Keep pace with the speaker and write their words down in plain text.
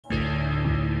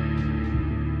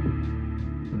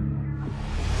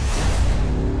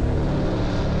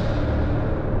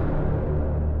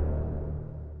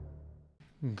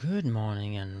Good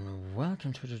morning and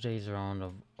welcome to today's round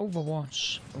of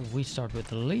Overwatch. We start with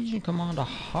the Legion Commander,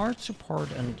 hard support,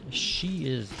 and she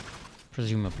is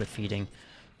presumably feeding.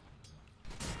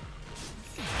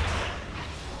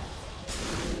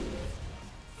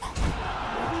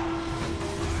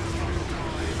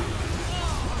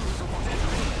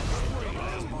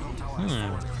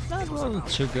 That wasn't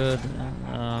too good.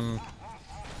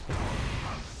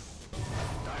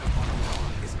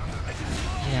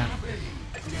 Yeah.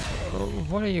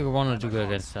 What do you want to do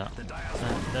against that?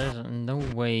 There's no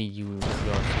way you're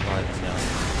surviving that.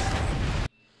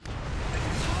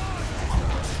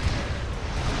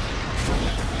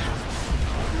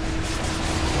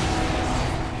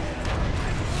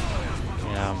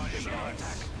 Yeah.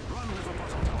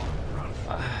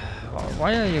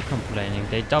 Why are you complaining?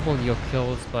 They doubled your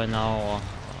kills by now.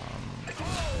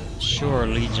 Sure,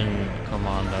 Legion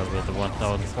Commander with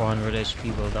 1400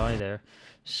 HP will die there.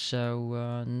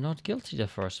 So, not guilty the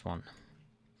first one.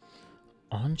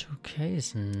 On to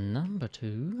case number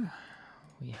 2.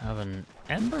 We have an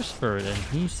Ember Spirit and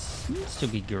he seems to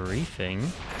be griefing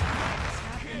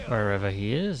wherever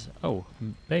he is. Oh,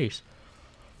 base.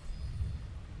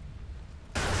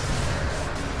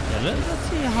 Yeah, let's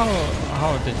see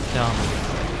how it did come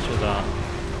to that.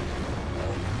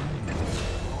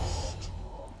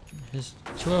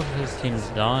 Two of his teams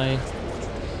die.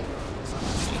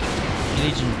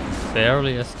 Legion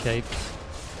barely escaped.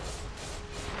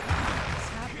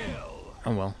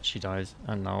 Oh well, she dies,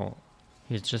 and now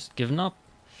he's just given up.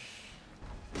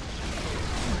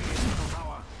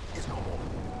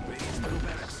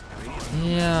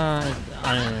 Yeah,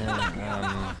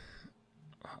 I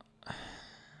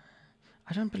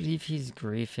don't believe he's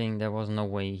griefing. There was no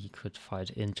way he could fight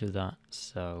into that.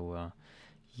 So,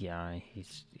 yeah,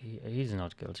 he's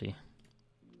not guilty.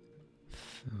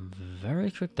 Very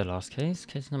quick, the last case.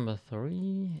 Case number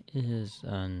 3 is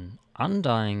an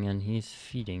Undying and he's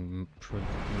feeding.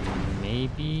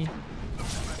 Maybe.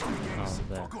 Oh,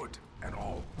 there.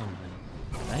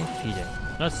 Undying. Feeding.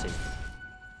 Let's see.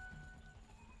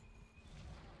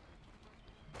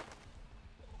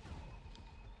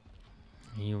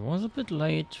 He was a bit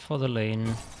late for the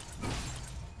lane.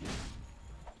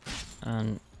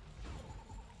 And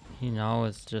he now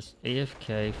is just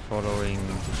AFK following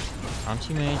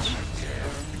anti-mage.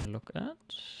 Look at...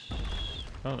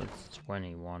 well, it's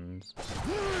 21s.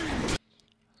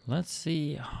 Let's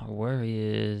see where he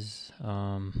is.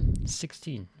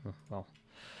 16. Well,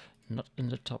 not in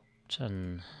the top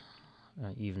 10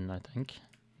 even, I think.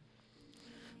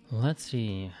 Let's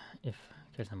see if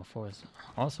case number 4 is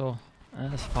also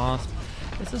as fast.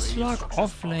 It's a Slark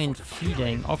offlane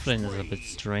feeding. Offlane is a bit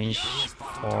strange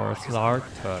for Slark,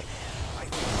 but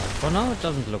for now it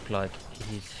doesn't look like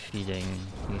he's feeding.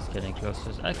 He's getting close to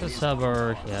his Echo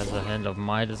Saber. He has a Hand of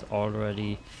Midas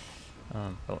already.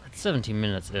 Well, it's 17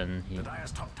 minutes in.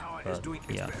 But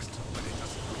yeah.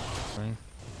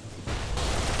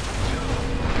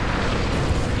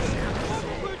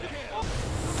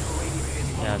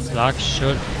 Yeah, Slark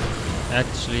should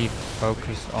actually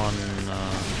focus on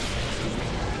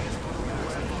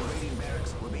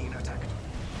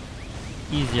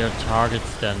easier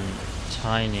targets than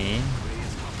Tiny,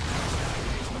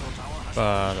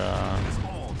 but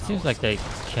it seems like they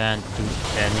can't do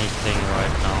anything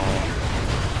right now.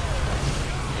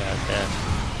 Yeah,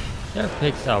 their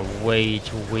picks are way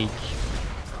too weak,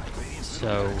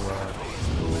 so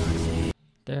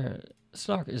their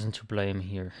Slark isn't to blame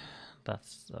here.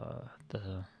 That's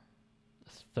the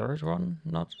third one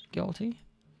not guilty.